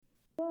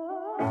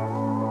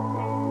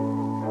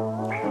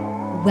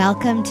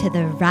Welcome to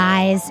the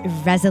Rise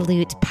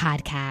Resolute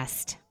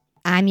podcast.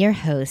 I'm your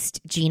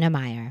host, Gina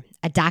Meyer,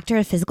 a doctor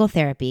of physical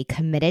therapy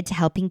committed to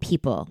helping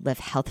people live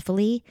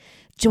healthfully,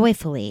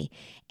 joyfully,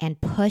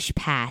 and push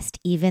past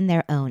even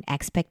their own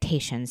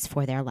expectations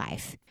for their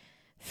life.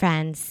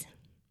 Friends,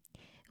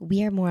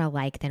 we are more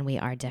alike than we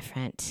are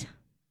different.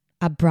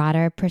 A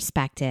broader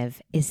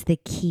perspective is the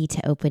key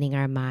to opening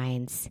our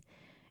minds.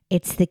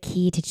 It's the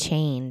key to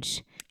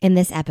change. In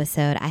this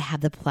episode, I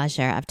have the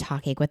pleasure of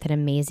talking with an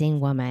amazing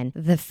woman,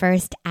 the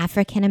first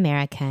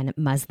African-American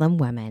Muslim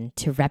woman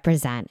to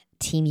represent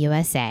Team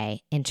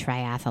USA in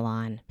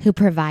triathlon, who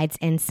provides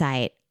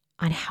insight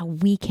on how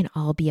we can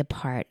all be a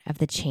part of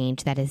the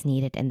change that is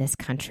needed in this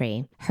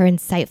country. Her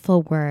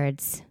insightful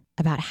words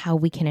about how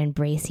we can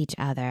embrace each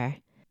other,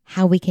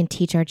 how we can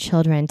teach our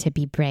children to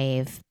be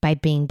brave by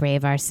being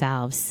brave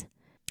ourselves,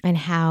 and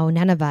how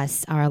none of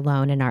us are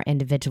alone in our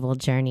individual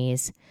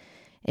journeys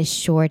is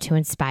sure to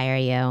inspire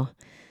you.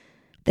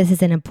 This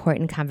is an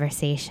important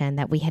conversation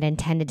that we had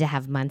intended to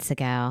have months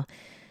ago,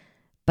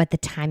 but the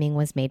timing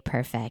was made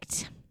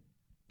perfect.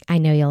 I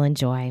know you'll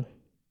enjoy.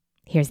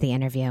 Here's the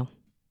interview.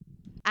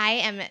 I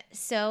am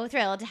so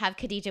thrilled to have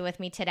Khadija with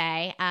me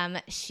today.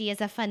 She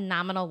is a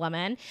phenomenal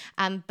woman,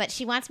 but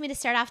she wants me to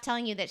start off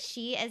telling you that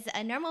she is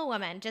a normal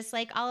woman, just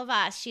like all of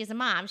us. She is a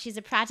mom. She's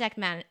a project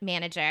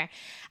manager,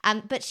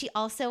 but she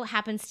also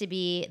happens to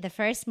be the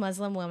first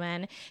Muslim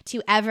woman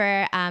to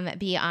ever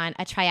be on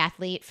a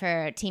triathlete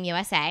for Team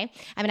USA. I'm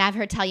going to have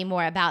her tell you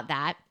more about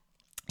that.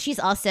 She's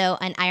also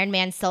an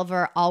Ironman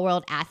Silver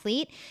All-World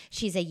athlete.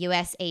 She's a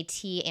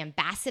USAT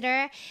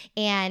ambassador,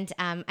 and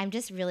I'm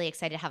just really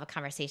excited to have a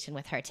conversation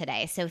with her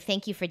today. So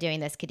thank you for doing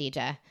this,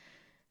 Khadija.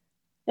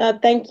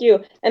 Thank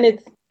you. And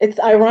it's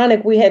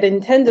ironic. We had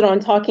intended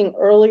on talking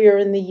earlier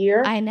in the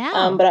year. I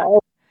know. But I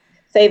always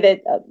say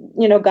that,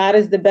 God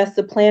is the best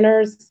of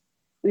planners.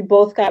 We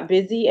both got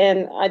busy,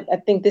 and I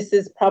think this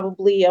is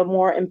probably a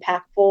more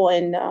impactful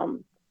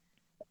and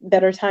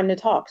better time to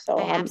talk. So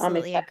I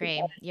absolutely agree.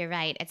 About it. You're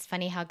right. It's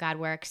funny how God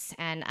works.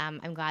 And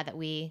I'm glad that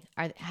we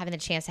are having the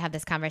chance to have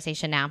this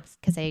conversation now,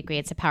 because I agree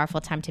it's a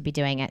powerful time to be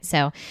doing it.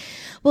 So,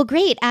 well,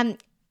 great.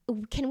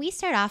 Can we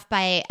start off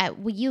by,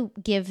 will you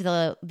give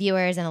the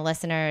viewers and the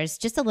listeners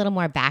just a little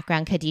more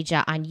background,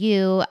 Khadija, on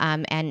you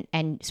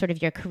and sort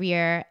of your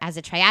career as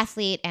a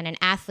triathlete and an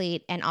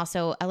athlete, and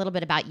also a little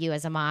bit about you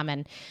as a mom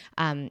and,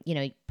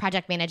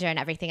 project manager and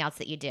everything else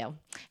that you do?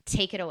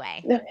 Take it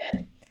away.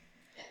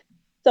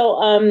 So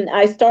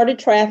I started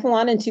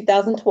triathlon in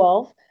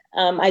 2012.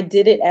 I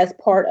did it as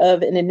part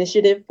of an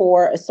initiative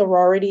for a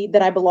sorority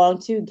that I belong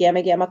to,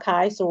 Gamma Gamma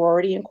Chi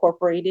Sorority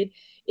Incorporated.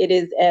 It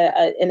is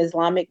an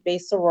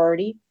Islamic-based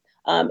sorority.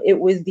 It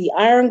was the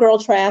Iron Girl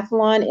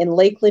Triathlon in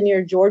Lake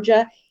Lanier,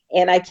 Georgia,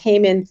 and I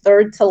came in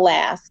third to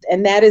last.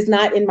 And that is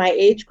not in my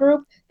age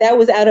group. That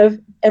was out of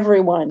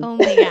everyone. Oh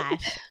my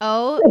gosh.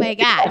 Oh my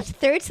gosh.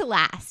 Third to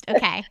last.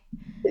 Okay.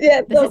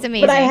 Yeah, this is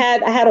amazing. But I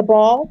had a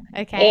ball.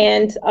 Okay.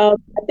 And I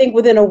think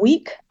within a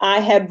week, I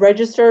had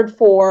registered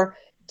for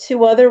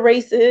 2 other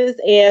races.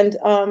 And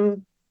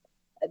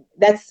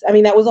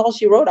that was all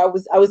she wrote. I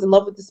was in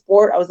love with the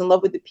sport. I was in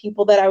love with the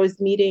people that I was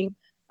meeting.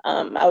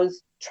 I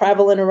was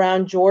traveling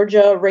around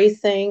Georgia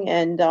racing,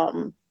 and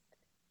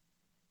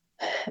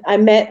I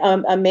met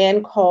a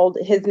man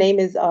his name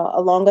is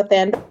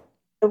Alonga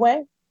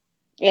Thandaway.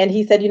 And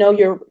he said,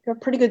 you're a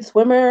pretty good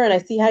swimmer, and I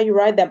see how you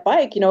ride that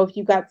bike. If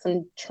you got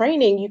some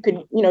training, you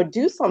could,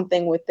 do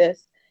something with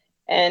this.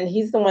 And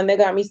he's the one that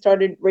got me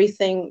started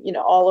racing,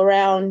 all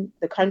around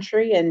the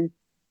country. And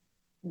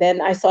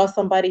then I saw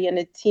somebody in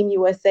a Team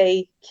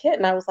USA kit,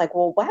 and I was like,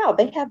 well, wow,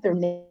 they have their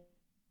name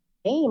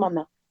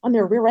on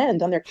their rear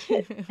end, on their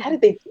kit. How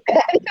did they do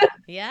that?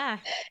 Yeah.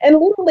 And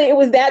literally, it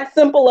was that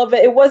simple of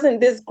it. It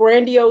wasn't this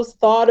grandiose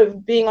thought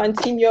of being on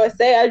Team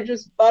USA. I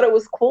just thought it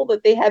was cool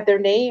that they had their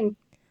name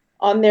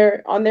on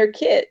their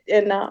kit,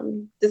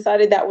 and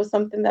decided that was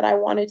something that I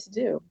wanted to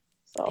do.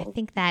 So I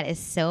think that is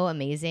so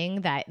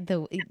amazing, that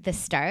the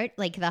start,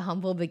 like the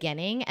humble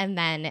beginning, and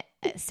then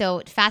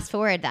so fast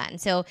forward then.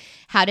 So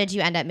how did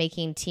you end up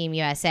making Team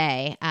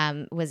USA?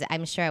 I'm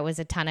sure it was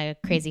a ton of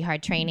crazy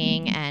hard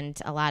training and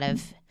a lot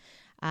of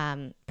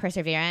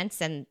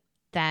perseverance, and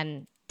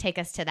then take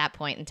us to that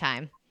point in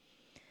time.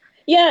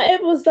 Yeah,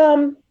 it was.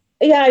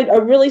 I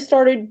really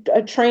started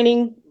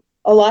training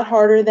a lot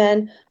harder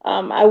then.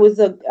 I was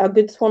a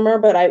good swimmer,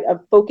 but I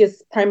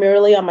focused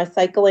primarily on my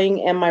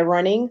cycling and my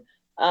running.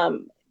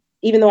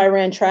 Even though I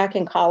ran track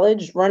in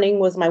college, running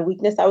was my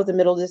weakness. I was a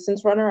middle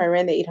distance runner. I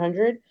ran the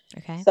 800.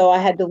 Okay. So I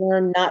had to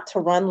learn not to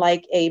run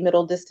like a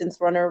middle distance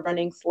runner,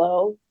 running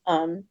slow.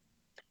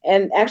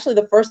 And actually,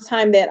 the first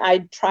time that I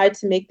tried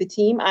to make the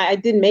team, I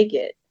didn't make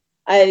it.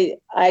 I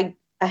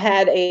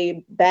had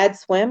a bad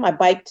swim. I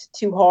biked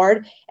too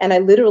hard, and I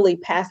literally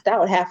passed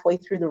out halfway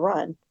through the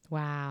run.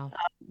 Wow.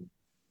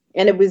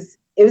 And it was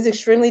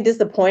extremely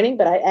disappointing,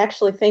 but I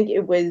actually think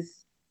it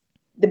was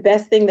the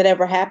best thing that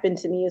ever happened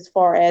to me as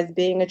far as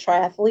being a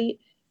triathlete,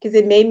 because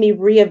it made me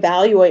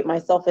reevaluate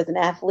myself as an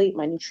athlete,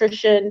 my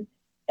nutrition,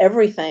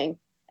 everything.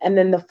 And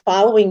then the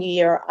following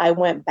year, I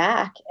went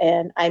back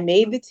and I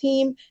made the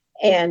team,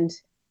 and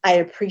I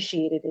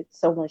appreciated it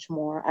so much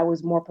more. I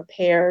was more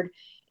prepared,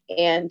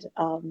 and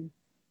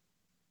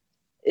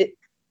it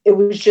it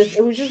was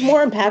just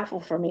more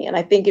impactful for me. And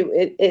I think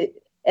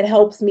it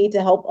helps me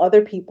to help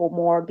other people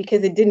more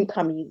because it didn't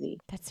come easy.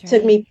 That's It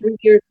took right. me 3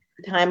 years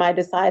at the time I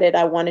decided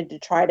I wanted to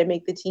try to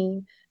make the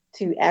team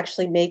to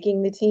actually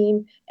making the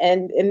team,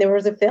 and there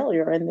was a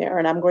failure in there,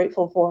 and I'm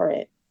grateful for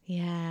it.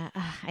 Yeah,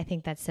 I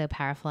think that's so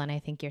powerful, and I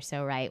think you're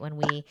so right. When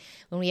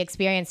we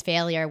experience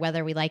failure,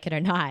 whether we like it or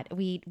not,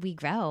 we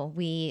grow,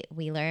 we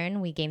learn,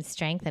 we gain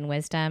strength and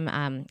wisdom.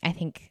 I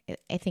think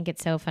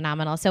it's so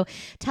phenomenal. So,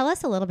 tell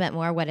us a little bit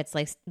more what it's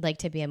like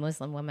to be a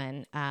Muslim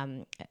woman,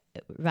 right?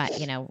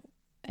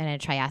 And a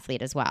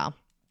triathlete as well.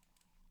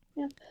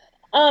 Yeah.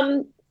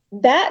 Um,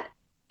 that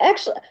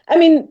actually, I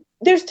mean,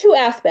 there's two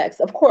aspects.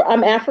 Of course,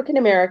 I'm African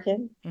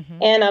American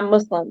Hmm. and I'm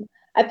Muslim.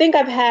 I think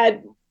I've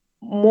had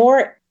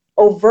more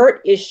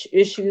overt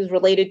issues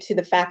related to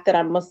the fact that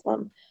I'm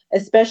Muslim,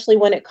 especially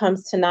when it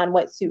comes to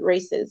non-wetsuit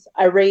races.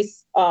 I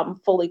race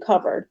fully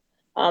covered.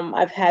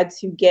 I've had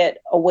to get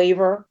a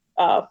waiver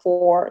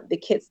for the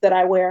kits that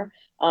I wear.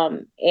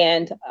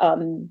 And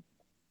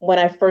when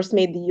I first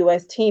made the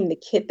US team, the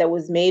kit that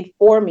was made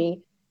for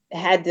me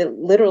had to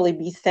literally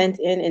be sent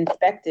in,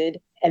 inspected,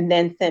 and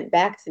then sent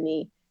back to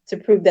me to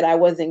prove that I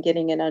wasn't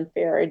getting an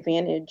unfair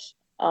advantage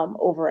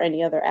over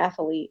any other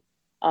athlete.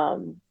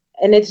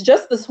 And it's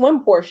just the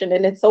swim portion.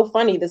 And it's so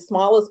funny. The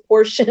smallest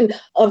portion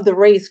of the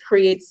race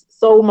creates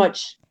so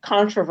much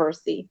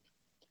controversy.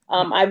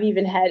 I've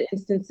even had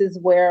instances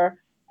where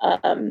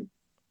um,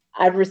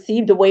 I've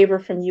received a waiver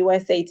from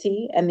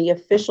USAT, and the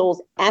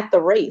officials at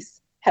the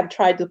race have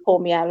tried to pull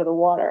me out of the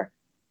water.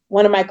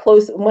 A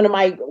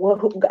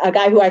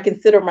guy who I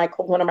consider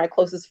one of my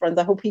closest friends.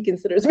 I hope he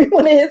considers me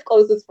one of his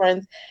closest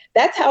friends.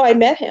 That's how I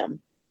met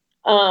him.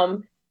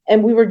 Um,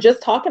 and we were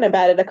just talking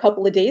about it a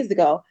couple of days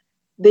ago.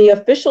 The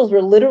officials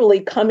were literally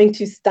coming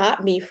to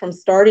stop me from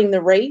starting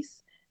the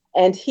race,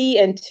 and he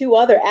and two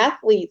other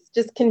athletes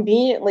just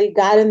conveniently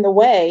got in the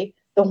way.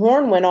 The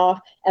horn went off,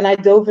 and I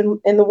dove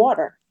in the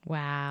water.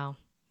 Wow,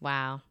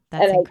 wow,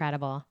 that's And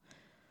incredible.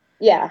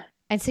 yeah,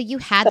 And so you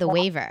had so the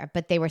waiver,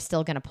 but they were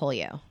still going to pull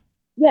you.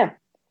 yeah.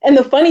 And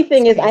the funny It's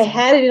thing is, I crazy.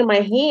 had it in my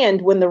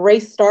hand when the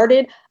race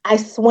started. I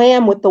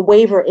swam with the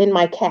waiver in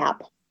my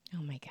cap.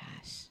 Oh my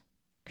gosh,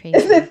 crazy.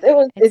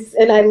 It's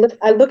And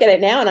I look at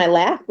it now and I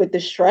laugh. But the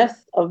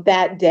stress of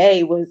that day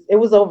it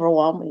was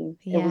overwhelming.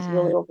 It was Yeah,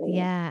 really overwhelming.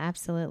 yeah,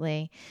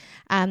 absolutely.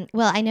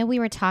 Well, I know we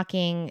were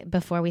talking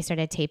before we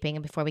started taping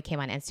and before we came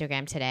on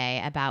Instagram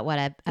today about what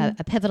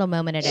a pivotal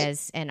moment it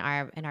is in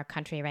our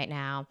country right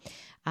now,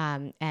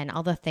 and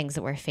all the things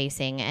that we're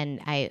facing.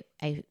 And I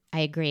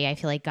agree. I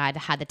feel like God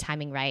had the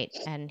timing right,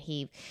 and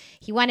He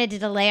wanted to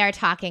delay our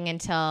talking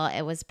until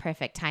it was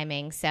perfect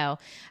timing. So,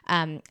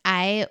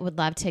 I would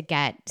love to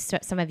get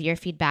some of your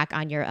feedback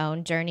on your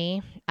own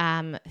journey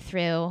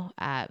through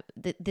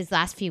these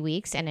last few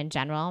weeks and in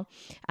general,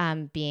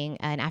 being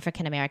an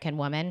African American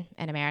woman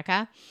in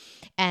America.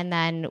 And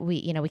then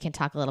we can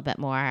talk a little bit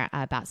more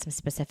about some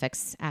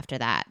specifics after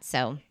that.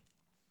 So,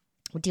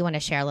 do you want to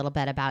share a little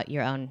bit about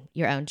your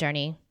own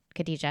journey,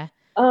 Khadija?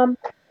 Um,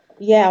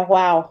 yeah,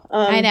 wow.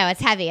 I know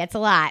it's heavy. It's a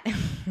lot.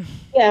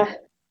 Yeah,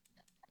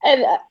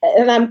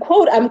 and I'm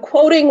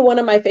quoting one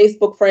of my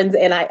Facebook friends,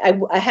 and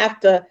I have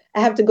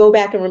to go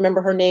back and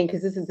remember her name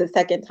because this is the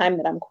second time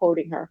that I'm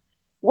quoting her.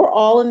 We're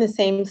all in the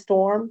same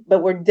storm,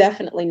 but we're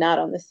definitely not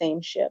on the same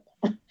ship.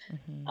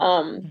 Hmm.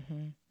 Um,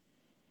 Hmm.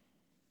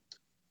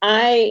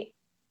 I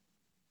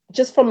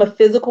just from a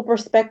physical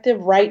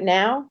perspective, right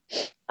now,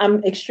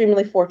 I'm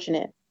extremely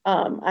fortunate.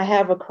 I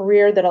have a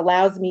career that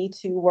allows me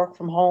to work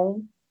from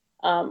home.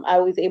 I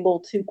was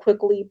able to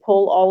quickly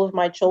pull all of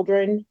my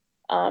children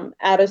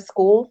out of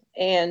school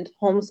and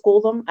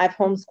homeschool them. I've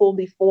homeschooled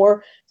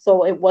before,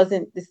 so it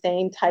wasn't the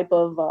same type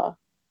of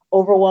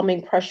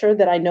overwhelming pressure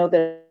that I know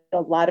that a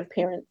lot of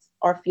parents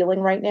are feeling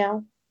right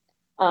now.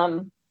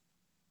 Um,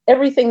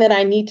 Everything that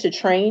I need to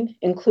train,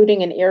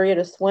 including an area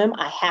to swim,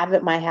 I have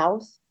at my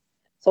house.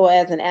 So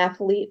as an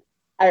athlete,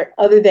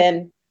 other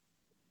than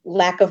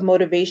lack of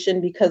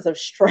motivation because of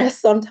stress,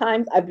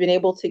 sometimes I've been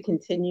able to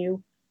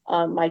continue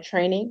my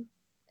training.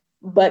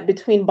 But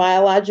between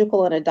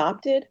biological and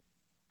adopted,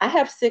 I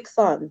have 6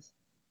 sons.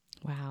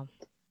 Wow.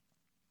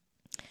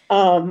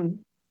 Um,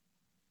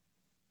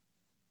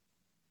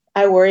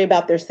 I worry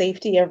about their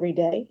safety every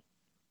day.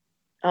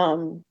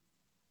 Um,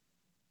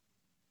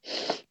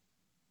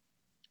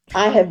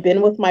 I have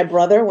been with my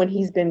brother when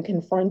he's been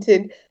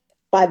confronted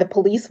by the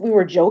police. We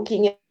were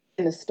joking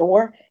in the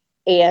store,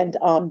 and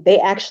they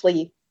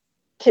actually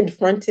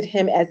confronted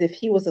him as if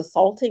he was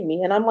assaulting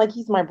me. And I'm like,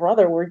 he's my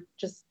brother. We're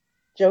just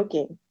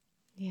joking.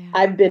 Yeah.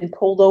 I've been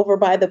pulled over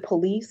by the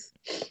police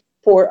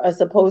for a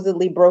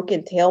supposedly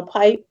broken tail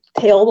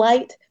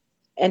light,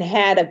 and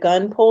had a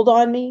gun pulled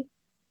on me.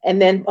 And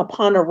then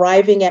upon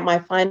arriving at my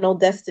final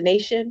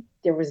destination,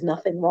 there was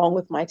nothing wrong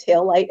with my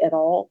tail light at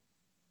all.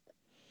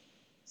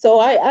 So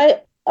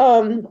I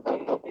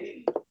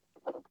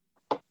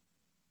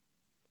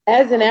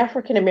as an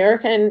African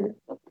American,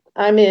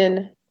 I'm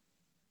in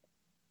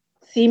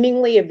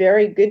seemingly a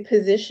very good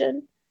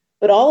position,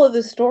 but all of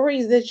the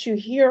stories that you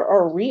hear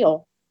are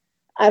real.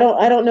 I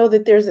don't know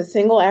that there's a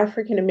single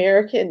African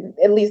American,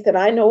 at least that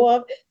I know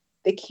of,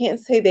 that can't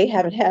say they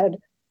haven't had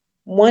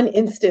one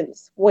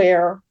instance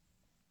where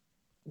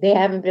they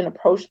haven't been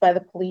approached by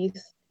the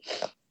police,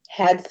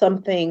 had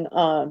something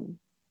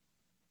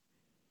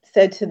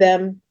said to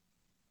them.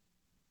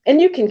 And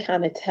you can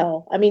kind of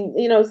tell. I mean,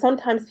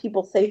 sometimes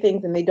people say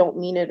things and they don't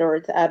mean it, or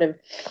it's out of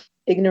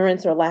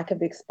ignorance or lack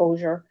of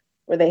exposure,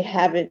 or they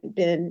haven't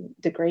been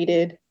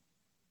degraded,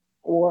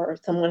 or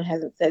someone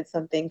hasn't said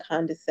something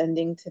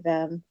condescending to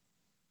them.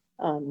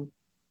 Um,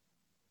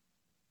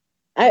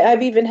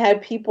 I've even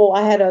had people.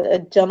 I had a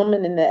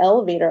gentleman in the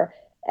elevator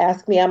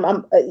ask me.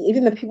 I'm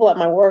even the people at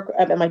my work,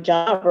 at my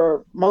job,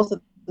 or most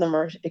of them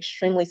are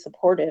extremely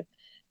supportive.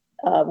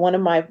 One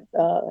of my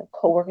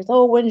coworkers,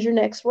 oh, when's your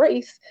next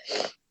race?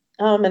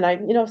 And I,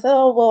 said,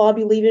 oh, well, I'll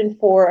be leaving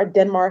for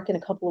Denmark in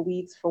a couple of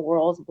weeks for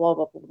Worlds, blah,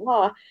 blah, blah,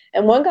 blah.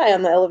 And one guy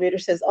on the elevator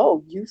says,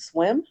 oh, you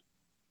swim?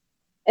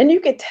 And you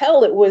could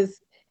tell it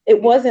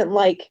wasn't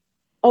like,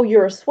 oh,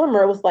 you're a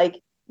swimmer. It was like,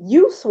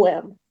 you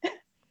swim.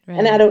 Right.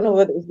 And I don't know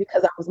whether it was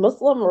because I was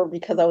Muslim or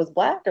because I was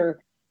Black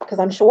or because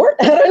I'm short.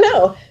 I don't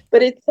know.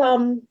 But it's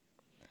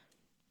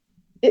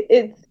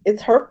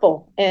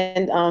hurtful.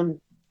 And the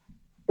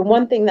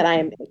one thing that I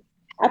am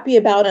happy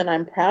about and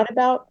I'm proud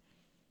about,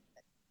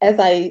 as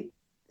I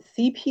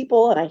see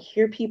people and I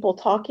hear people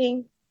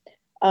talking,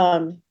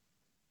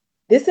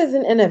 this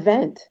isn't an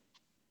event.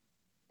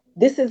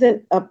 This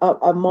isn't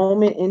a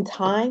moment in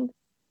time.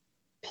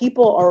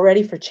 People are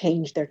ready for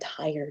change. They're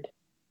tired.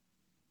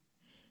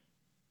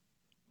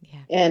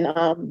 Yeah. And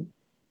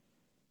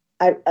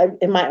I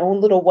in my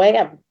own little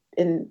way,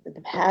 in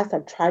the past,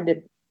 I've tried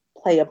to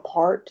play a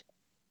part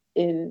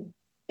in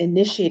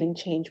initiating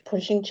change,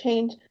 pushing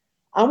change.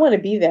 I want to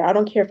be there. I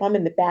don't care if I'm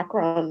in the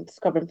background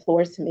scrubbing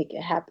floors to make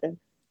it happen.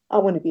 I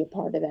want to be a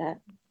part of that.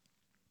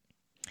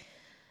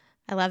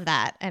 I love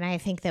that. And I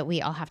think that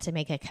we all have to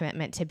make a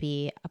commitment to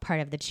be a part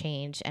of the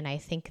change. And I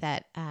think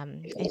that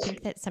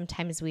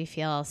sometimes we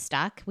feel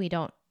stuck. We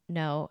don't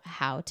know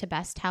how to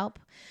best help.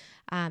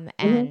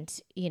 And,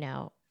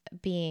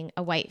 being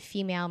a white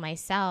female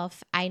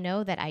myself, I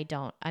know that I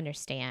don't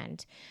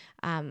understand.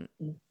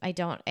 I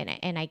don't,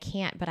 and I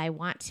can't, but I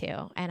want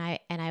to, and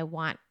I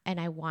want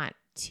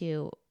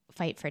to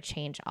fight for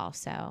change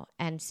also.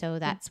 And so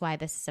that's why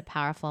this is a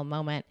powerful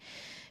moment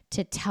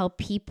to tell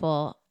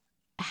people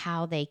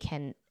how they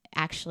can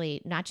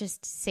actually not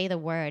just say the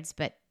words,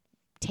 but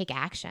take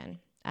action.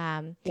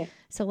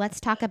 So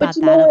let's talk about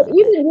that.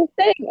 Even you're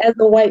saying as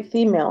a white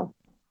female.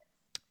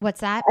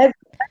 What's that?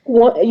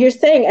 You're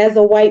saying as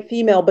a white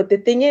female, but the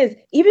thing is,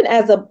 even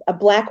as a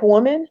Black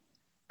woman,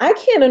 I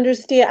can't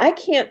understand. I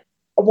can't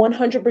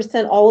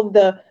 100% all of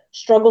the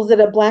struggles that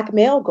a Black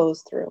male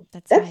goes through.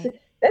 That's right.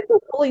 That's a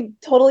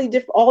totally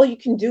different. All you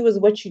can do is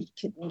what you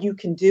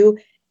can do,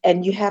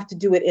 and you have to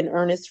do it in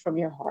earnest from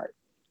your heart.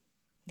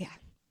 Yeah,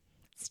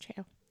 it's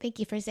true. Thank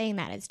you for saying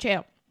that. It's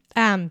true.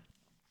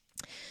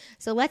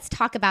 So let's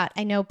talk about,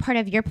 I know part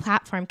of your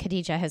platform,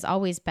 Khadijah, has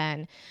always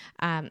been,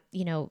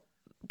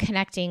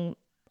 connecting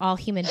all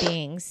human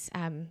beings,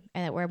 and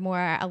that we're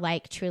more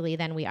alike truly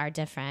than we are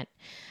different.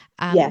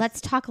 Yes.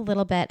 Let's talk a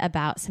little bit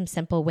about some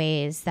simple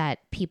ways that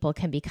people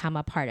can become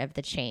a part of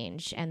the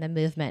change and the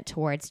movement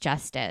towards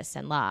justice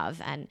and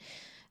love and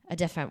a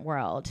different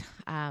world.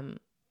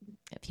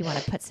 If you want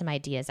to put some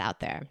ideas out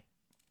there.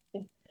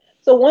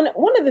 So one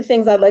of the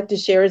things I'd like to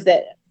share is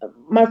that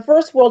my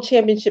first World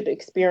Championship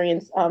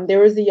experience, there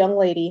was a young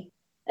lady,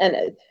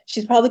 and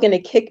she's probably going to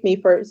kick me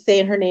for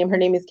saying her name. Her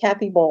name is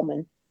Kathy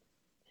Bowman.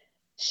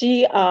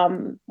 She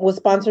was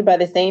sponsored by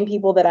the same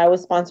people that I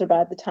was sponsored by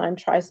at the time,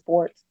 Tri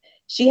Sports.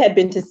 She had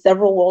been to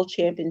several World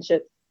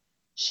Championships.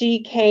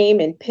 She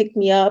came and picked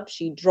me up.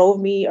 She drove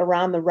me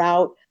around the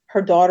route.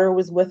 Her daughter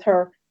was with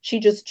her. She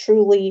just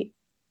truly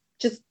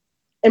just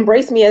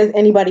embraced me as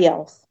anybody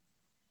else,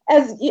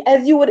 as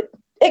you would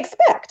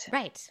expect.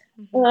 Right.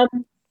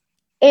 Mm-hmm.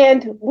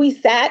 And we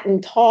sat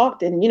and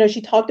talked, and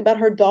she talked about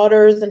her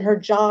daughters and her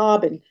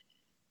job,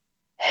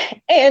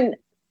 and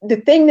the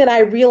thing that I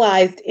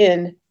realized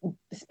in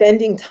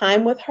spending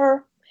time with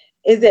her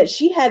is that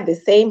she had the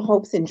same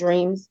hopes and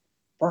dreams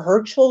for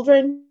her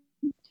children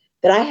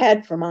that I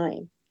had for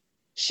mine.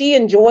 She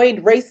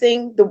enjoyed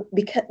racing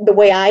the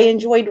way I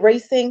enjoyed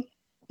racing,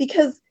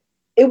 because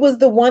it was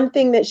the one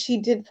thing that she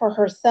did for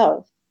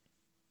herself.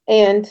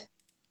 And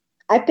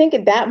I think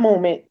at that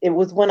moment, it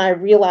was when I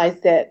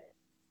realized that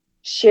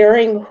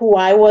sharing who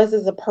I was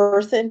as a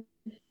person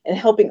and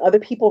helping other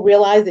people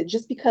realize that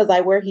just because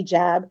I wear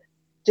hijab,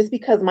 just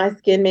because my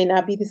skin may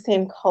not be the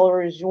same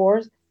color as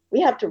yours, we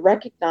have to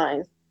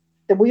recognize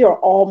that we are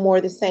all more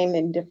the same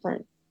than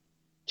different.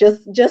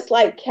 Just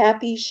like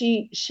Kathy,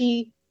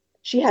 she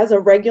has a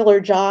regular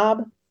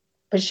job,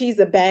 but she's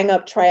a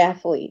bang-up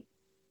triathlete.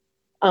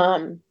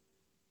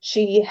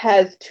 She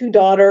has 2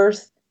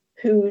 daughters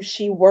who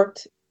she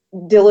worked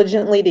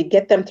diligently to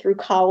get them through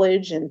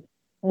college, and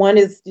One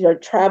is,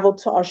 travel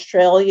to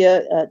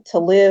Australia to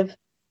live.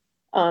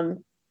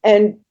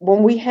 And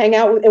when we hang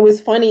out, it was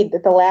funny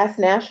that the last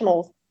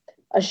nationals,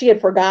 she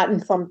had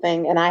forgotten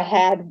something and I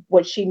had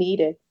what she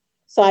needed.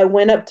 So I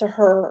went up to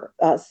her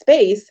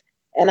space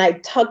and I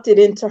tucked it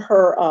into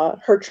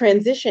her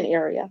transition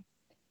area.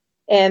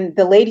 And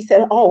the lady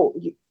said, "Oh,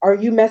 are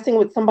you messing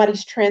with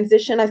somebody's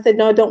transition?" I said,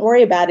 "No, don't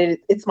worry about it.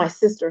 It's my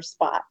sister's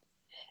spot."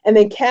 And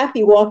then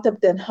Kathy walked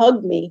up and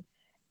hugged me.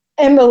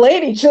 And the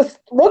lady just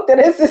looked at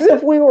us as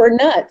if we were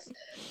nuts.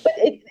 But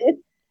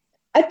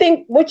I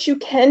think what you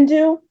can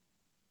do,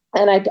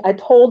 and I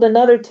told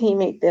another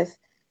teammate this,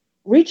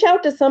 reach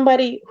out to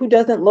somebody who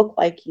doesn't look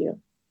like you.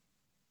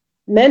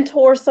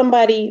 Mentor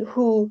somebody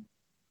who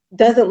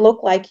doesn't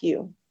look like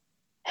you.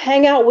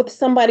 Hang out with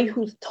somebody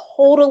who's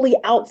totally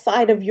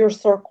outside of your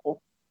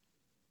circle.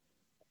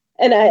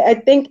 And I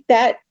think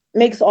that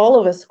makes all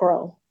of us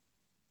grow.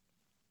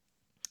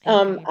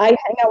 I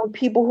hang out with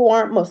people who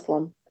aren't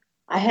Muslim.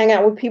 I hang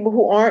out with people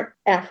who aren't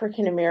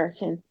African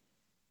American.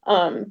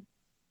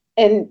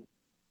 And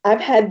I've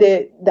had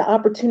the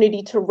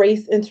opportunity to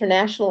race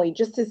internationally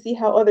just to see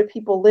how other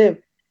people live.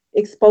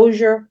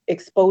 Exposure,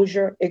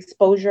 exposure,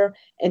 exposure.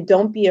 And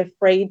don't be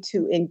afraid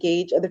to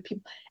engage other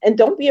people. And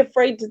don't be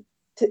afraid to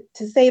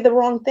say the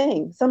wrong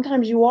thing.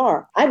 Sometimes you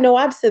are. I know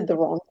I've said the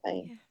wrong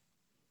thing.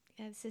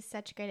 Yeah, this is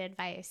such great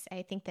advice.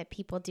 I think that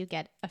people do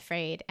get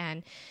afraid,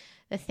 and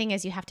the thing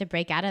is, you have to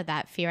break out of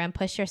that fear and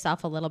push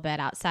yourself a little bit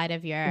outside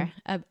of your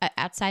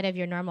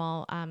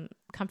normal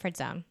comfort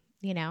zone.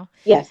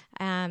 Yes.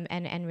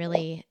 And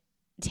really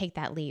take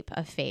that leap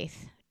of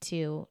faith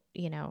to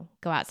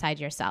go outside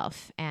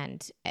yourself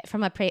and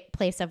from a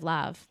place of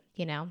love.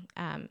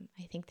 I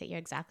think that you're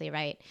exactly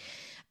right.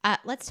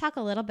 Let's talk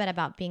a little bit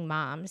about being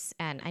moms,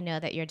 and I know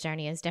that your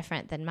journey is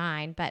different than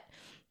mine, but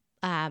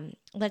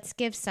let's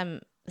give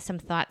some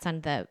thoughts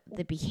on the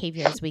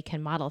behaviors we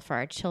can model for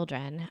our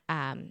children,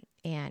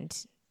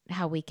 and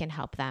how we can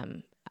help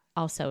them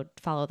also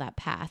follow that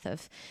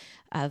path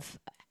of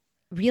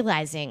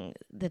realizing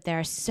that there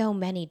are so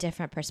many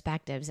different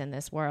perspectives in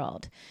this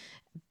world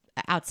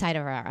outside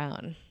of our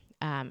own.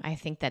 I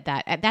think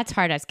that's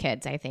hard as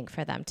kids, I think,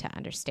 for them to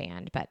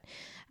understand. But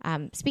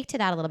speak to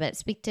that a little bit.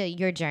 Speak to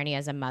your journey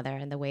as a mother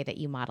and the way that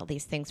you model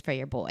these things for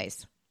your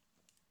boys.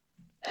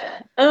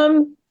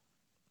 I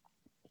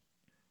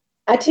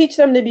teach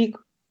them to be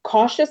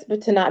cautious,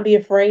 but to not be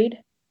afraid.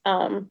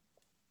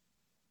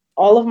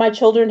 All of my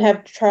children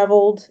have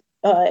traveled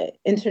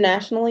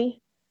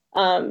internationally.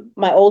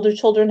 My older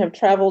children have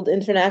traveled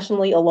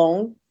internationally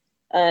alone,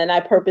 and I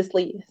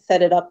purposely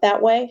set it up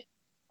that way.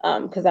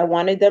 Because I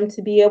wanted them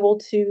to be able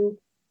to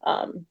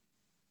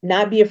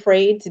not be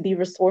afraid, to be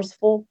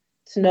resourceful,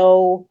 to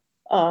know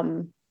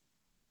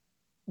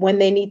when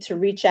they need to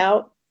reach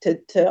out,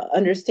 to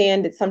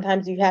understand that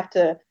sometimes you have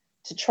to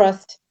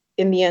trust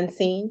in the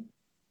unseen.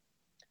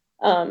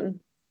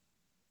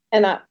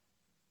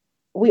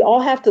 We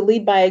all have to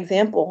lead by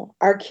example.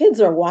 Our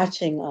kids are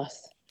watching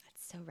us.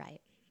 That's so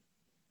right.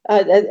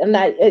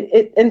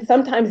 And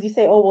sometimes you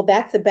say, "Oh, well,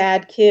 that's a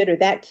bad kid," or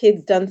 "that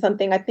kid's done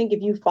something." I think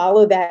if you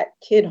follow that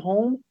kid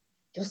home,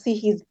 you'll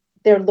see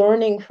they're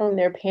learning from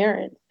their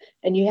parents,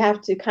 and you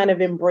have to kind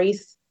of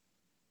embrace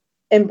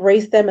them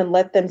and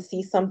let them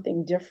see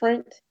something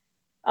different.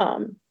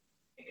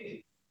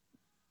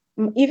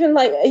 Even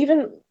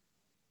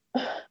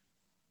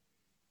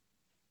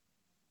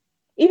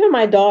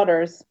my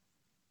daughters.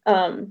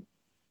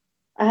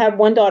 I have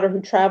one daughter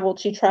who traveled.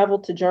 She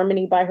traveled to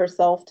Germany by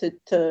herself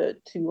for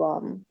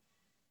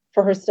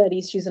her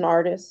studies. She's an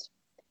artist,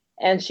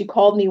 and she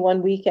called me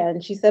one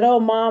weekend. She said, "Oh,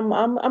 Mom,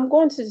 I'm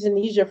going to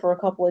Tunisia for a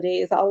couple of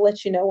days. I'll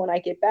let you know when I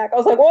get back." I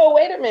was like, "Whoa,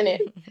 wait a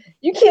minute!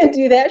 You can't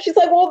do that." She's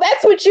like, "Well,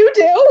 that's what you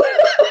do."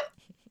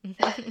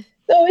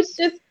 So it's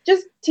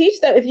just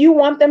teach them. If you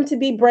want them to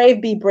be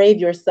brave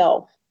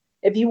yourself.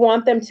 If you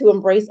want them to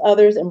embrace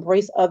others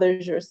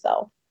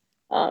yourself.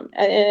 And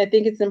I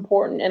think it's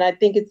important. And I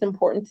think it's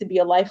important to be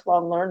a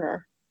lifelong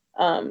learner,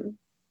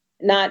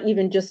 not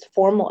even just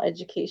formal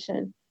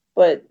education,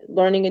 but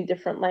learning a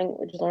different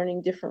language,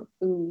 learning different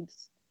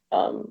foods,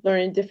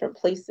 learning different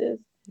places.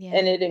 Yeah.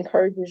 And it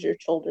encourages your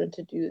children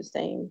to do the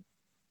same.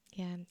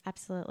 Yeah,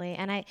 absolutely.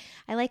 And I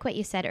like what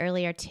you said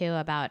earlier too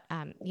about,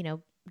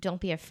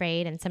 don't be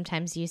afraid. And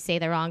sometimes you say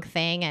the wrong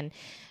thing. And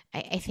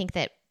I think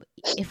that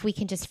if we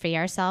can just free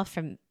ourselves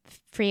from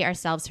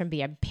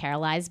being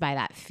paralyzed by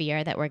that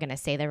fear that we're going to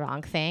say the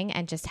wrong thing,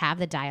 and just have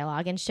the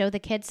dialogue and show the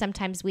kids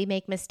sometimes we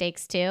make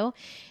mistakes too.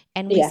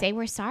 And we say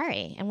we're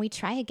sorry and we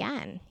try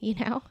again,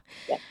 Yeah.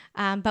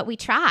 But we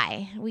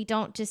try. We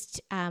don't just,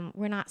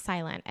 we're not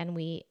silent, and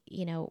we're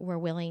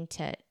willing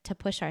to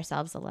push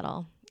ourselves a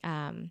little.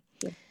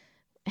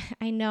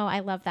 I know. I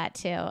love that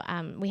too.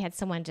 We had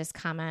someone just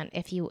comment,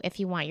 if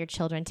you want your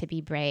children to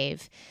be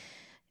brave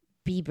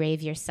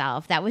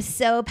yourself. That was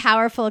so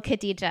powerful,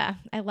 Khadija.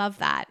 I love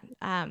that.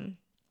 And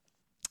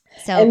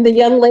the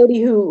young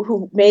lady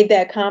who made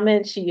that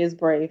comment, she is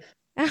brave.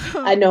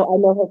 I know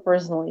her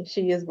personally.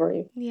 She is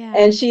brave. Yeah.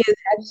 And she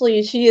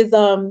is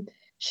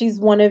she's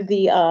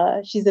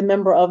she's a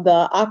member of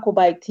the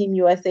Aquabike Team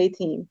USA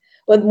team.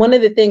 But one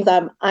of the things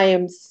I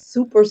am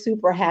super,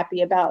 super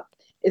happy about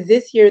is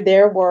this year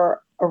there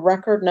were a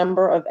record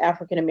number of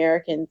African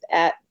Americans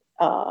at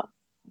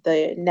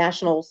the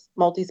National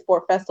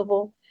Multi-Sport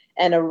Festival,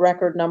 and a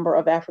record number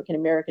of African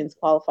Americans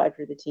qualified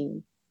for the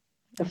team.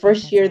 The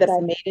first year that I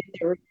made it,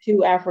 there were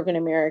three African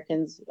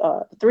Americans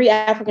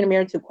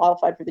who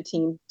qualified for the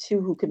team, two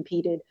who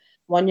competed,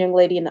 one young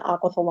lady in the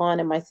aquathlon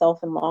and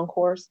myself in long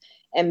course.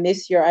 And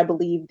this year, I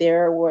believe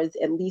there was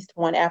at least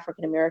one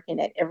African American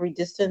at every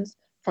distance,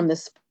 from the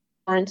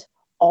sprint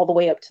all the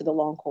way up to the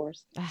long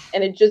course.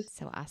 And it just,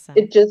 so awesome.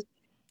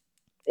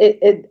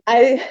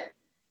 I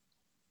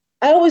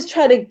always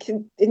try to,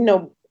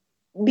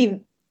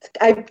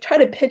 I try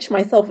to pitch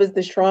myself as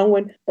the strong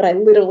one, but I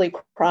literally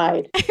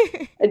cried.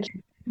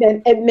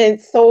 It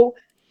meant so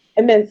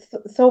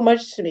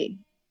much to me.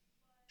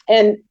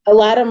 And a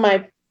lot of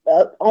my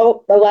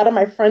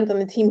friends on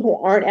the team who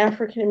aren't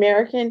African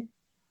American,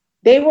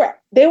 they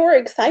were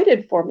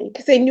excited for me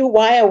because they knew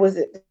why I was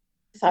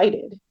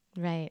excited.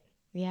 Right.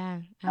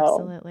 Yeah,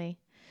 absolutely.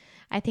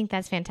 I think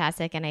that's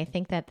fantastic. And I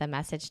think that the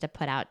message to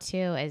put out too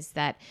is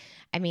that,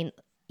 I mean,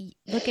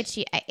 look at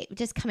you,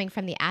 just coming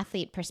from the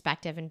athlete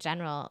perspective in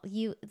general,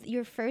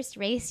 your first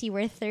race, you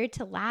were third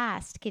to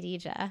last,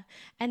 Khadija,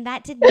 and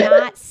that did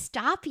not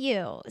stop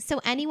you.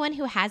 So anyone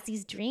who has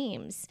these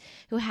dreams,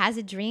 who has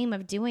a dream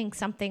of doing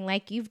something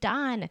like you've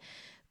done,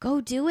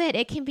 go do it.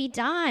 It can be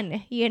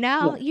done.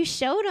 You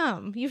showed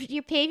them,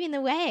 you're paving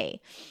the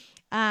way.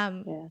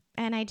 And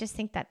I just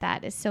think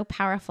that is so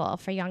powerful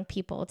for young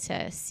people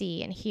to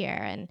see and hear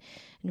and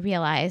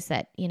realize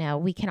that,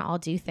 we can all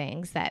do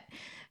things that,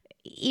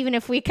 even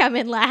if we come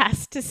in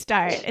last to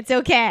start, it's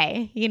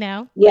okay,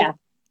 Yeah.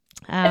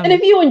 And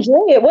if you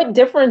enjoy it, what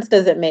difference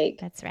does it make?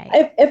 That's right.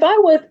 If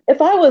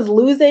I was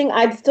losing,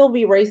 I'd still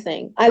be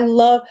racing. I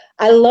love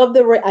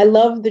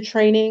the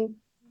training.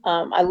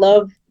 I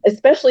love,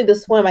 especially the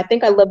swim. I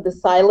think I love the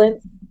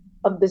silence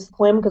of the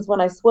swim, because when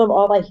I swim,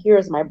 all I hear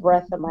is my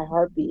breath and my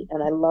heartbeat,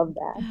 and I love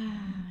that.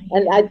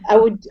 And I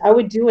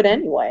would do it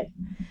anyway.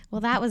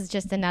 Well, that was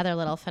just another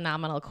little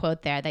phenomenal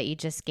quote there that you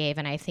just gave.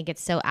 And I think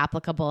it's so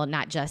applicable,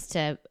 not just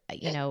to,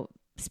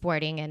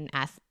 sporting and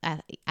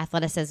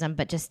athleticism,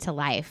 but just to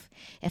life.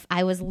 If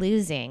I was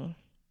losing,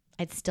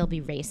 I'd still be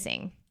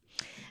racing.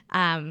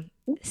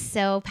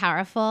 So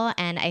powerful.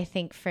 And I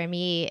think for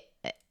me,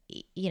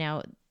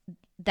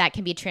 that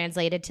can be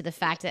translated to the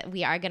fact that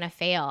we are going to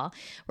fail.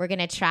 We're going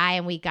to try,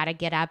 and we got to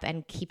get up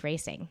and keep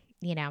racing,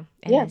 in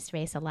this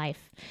race of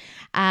life.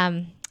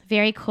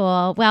 Very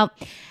cool. Well,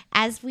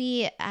 as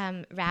we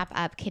wrap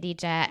up,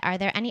 Khadija, are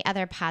there any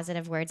other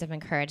positive words of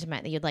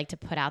encouragement that you'd like to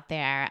put out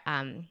there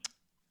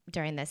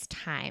during this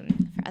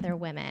time for other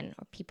women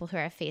or people who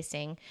are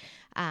facing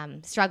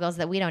struggles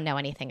that we don't know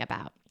anything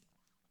about?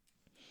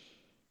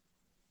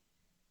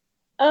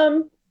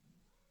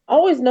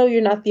 Always know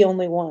you're not the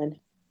only one.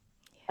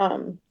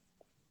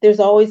 There's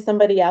always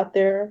somebody out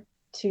there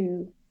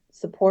to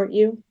support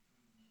you.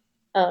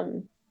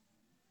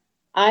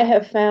 I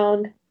have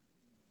found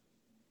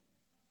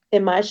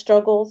in my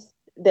struggles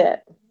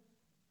that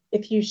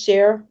if you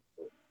share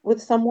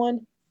with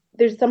someone,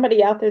 there's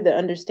somebody out there that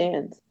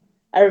understands.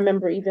 I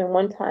remember even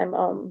one time,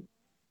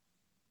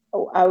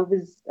 I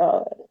was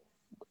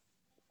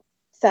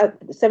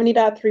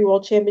 70.3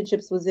 World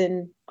Championships was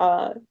in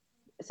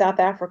South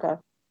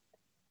Africa.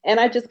 And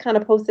I just kind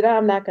of posted,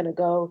 I'm not going to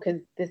go because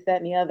this,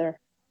 that, and the other.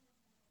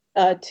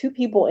 Two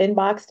people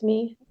inboxed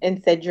me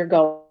and said, "You're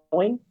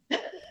going."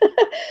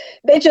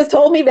 They just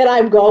told me that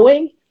I'm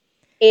going.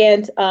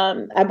 And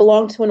I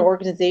belong to an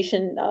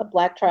organization,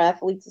 Black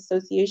Triathletes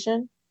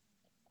Association.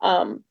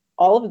 All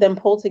of them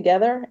pulled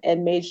together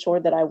and made sure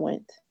that I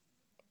went.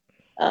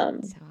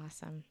 So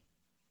awesome.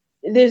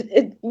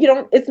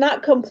 It's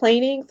not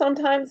complaining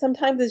sometimes.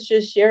 Sometimes it's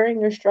just sharing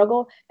your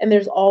struggle, and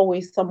there's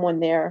always someone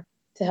there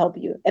to help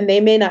you. And they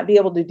may not be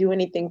able to do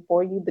anything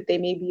for you, but they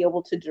may be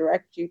able to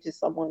direct you to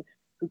someone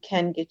who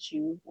can get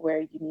you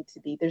where you need to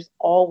be. There's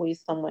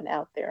always someone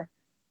out there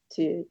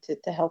to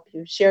help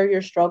you. Share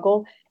your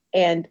struggle.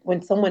 And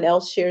when someone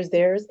else shares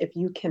theirs, if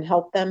you can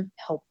help them,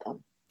 help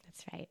them.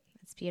 That's right.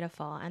 That's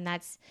beautiful. And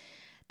that's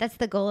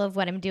the goal of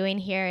what I'm doing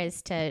here,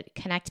 is to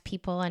connect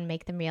people and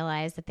make them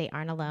realize that they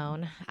aren't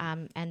alone.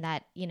 And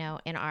that, in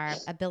our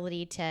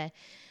ability to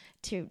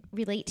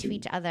relate to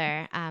each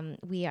other,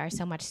 we are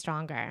so much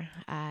stronger.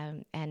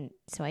 And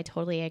so I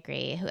totally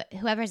agree.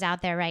 Whoever's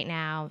out there right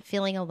now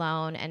feeling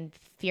alone and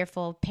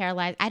fearful,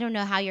 paralyzed, I don't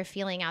know how you're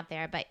feeling out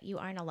there, but you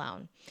aren't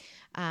alone.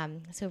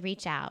 So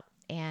reach out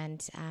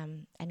and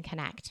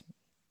connect.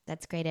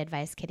 That's great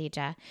advice,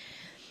 Khadija.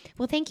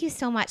 Well, thank you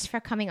so much for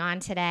coming on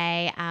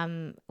today.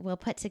 We'll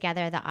put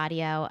together the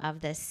audio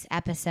of this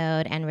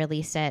episode and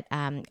release it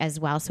as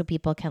well, so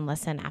people can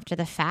listen after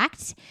the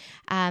fact.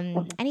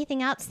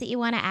 Anything else that you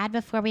want to add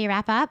before we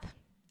wrap up?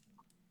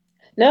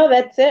 No,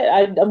 that's it.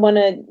 I want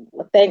to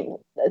thank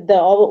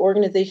all the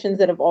organizations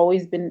that have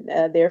always been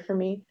there for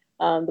me.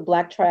 The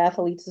Black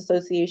Triathletes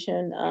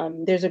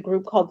Association. There's a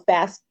group called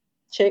Fast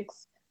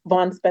Chicks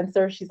Vaughn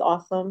Spencer, she's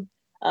awesome.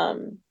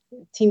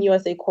 Team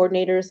USA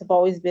coordinators have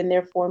always been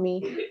there for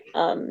me.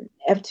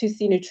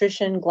 F2C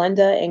Nutrition,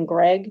 Glenda and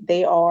Greg,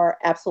 they are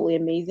absolutely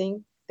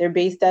amazing. They're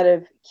based out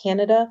of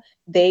Canada.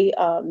 They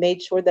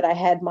made sure that I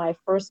had my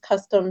first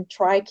custom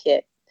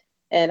tri-kit,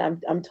 and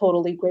I'm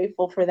totally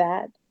grateful for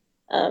that.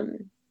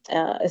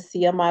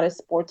 Asiya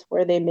Modest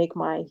Sportswear, they make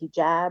my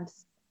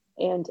hijabs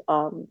and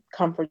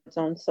Comfort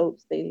Zone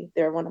soaps.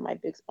 They're one of my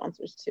big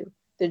sponsors too.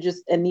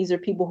 And these are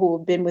people who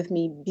have been with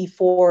me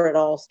before it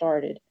all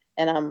started,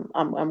 and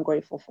I'm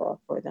grateful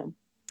for them.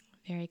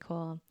 Very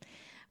cool.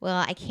 Well,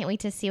 I can't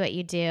wait to see what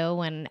you do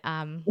when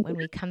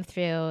we come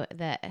through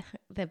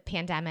the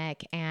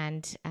pandemic,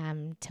 and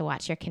to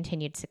watch your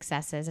continued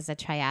successes as a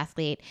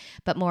triathlete,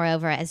 but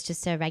moreover as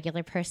just a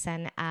regular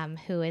person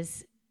who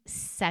is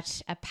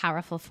such a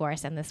powerful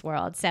force in this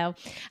world. So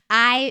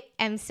I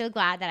am so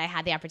glad that I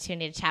had the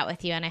opportunity to chat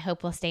with you, and I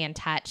hope we'll stay in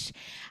touch.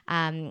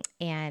 And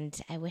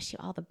I wish you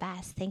all the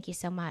best. Thank you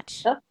so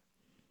much.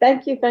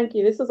 Thank you.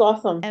 This is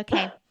awesome.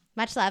 Okay.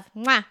 Much love.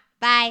 Mwah.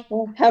 Bye.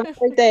 Have a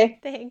great day.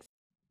 Thanks.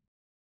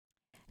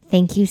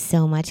 Thank you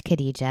so much,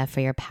 Khadija, for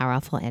your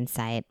powerful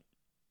insight.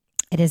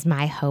 It is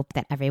my hope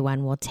that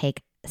everyone will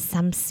take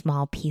some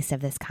small piece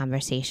of this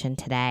conversation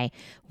today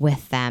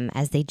with them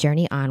as they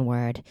journey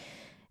onward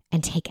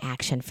and take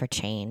action for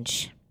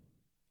change.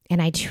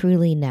 And I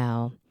truly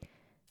know,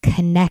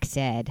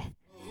 connected,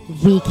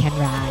 we can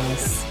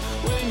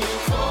rise.